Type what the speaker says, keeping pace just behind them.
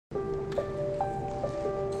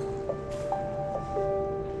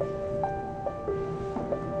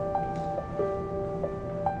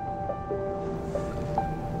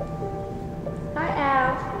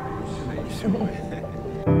miss you, boy.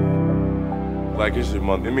 Black History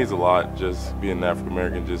Month, it means a lot just being an African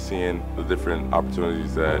American, just seeing the different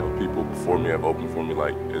opportunities that people before me have opened for me,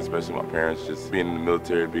 like especially my parents, just being in the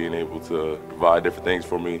military, being able to provide different things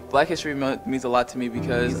for me. Black History Month means a lot to me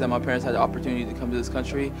because my parents had the opportunity to come to this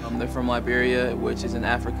country. They're from Liberia, which is in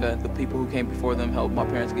Africa. The people who came before them helped my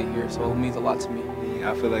parents get here, so it means a lot to me.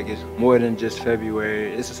 I feel like it's more than just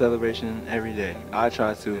February. It's a celebration every day. I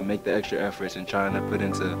try to make the extra efforts and trying to put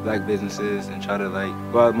into black businesses and try to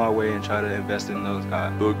go out my way and try to invest in those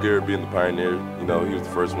guys. Lil Garrett being the pioneer, you know, he was the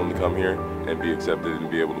first one to come here and be accepted and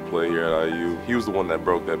be able to play here at IU. He was the one that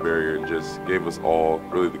broke that barrier and just gave us all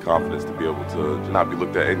really the confidence to be able to not be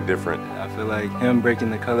looked at any different. I feel like him breaking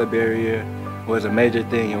the color barrier was a major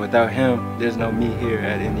thing, and without him, there's no me here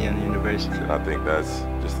at Indiana University. And I think that's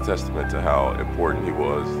just a testament to how important he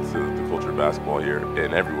was to the culture of basketball here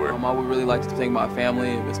and everywhere. I would really like to thank my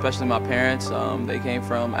family, especially my parents. They came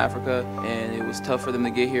from Africa, and it was tough for them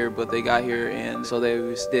to get here, but they got here, and so they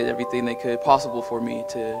just did everything they could possible for me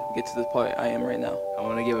to get to the point I am right now. I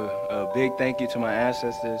want to give a big thank you to my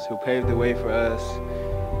ancestors who paved the way for us,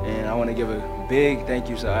 and I want to give a big thank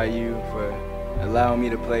you to IU for allowing me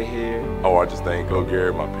to play here. Oh, I just thank Lil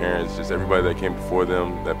Garrett, my parents, just everybody that came before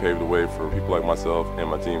them that paved the way for people like myself and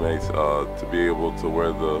my teammates to be able to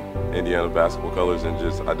wear the Indiana basketball colors, and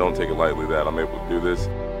just I don't take it lightly that I'm able to do this.